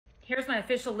Here's my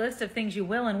official list of things you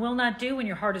will and will not do when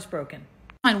your heart is broken.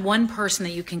 Find one person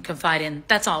that you can confide in.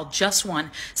 That's all, just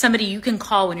one. Somebody you can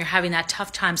call when you're having that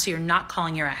tough time so you're not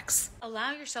calling your ex.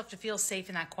 Allow yourself to feel safe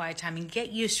in that quiet time and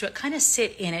get used to it. Kind of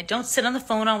sit in it. Don't sit on the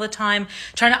phone all the time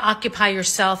trying to occupy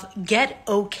yourself. Get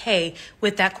okay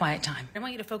with that quiet time. I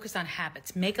want you to focus on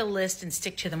habits. Make a list and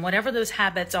stick to them. Whatever those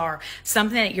habits are,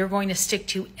 something that you're going to stick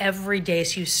to every day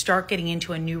so you start getting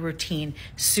into a new routine.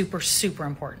 Super, super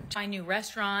important. Find new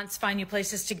restaurants, find new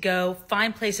places to go,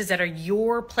 find places that are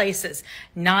your places,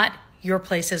 not your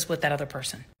places with that other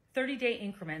person. 30-day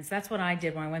increments. That's what I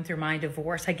did when I went through my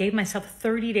divorce. I gave myself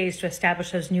 30 days to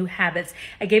establish those new habits.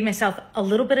 I gave myself a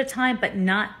little bit of time, but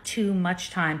not too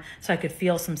much time so I could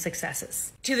feel some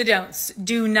successes. To the don'ts.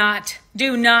 Do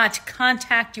not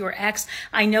contact your ex.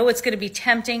 I know it's going to be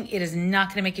tempting. It is not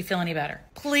going to make you feel any better.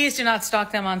 Please do not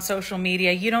stalk them on social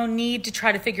media. You don't need to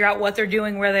try to figure out what they're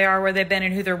doing, where they are, where they've been,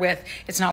 and who they're with. It's not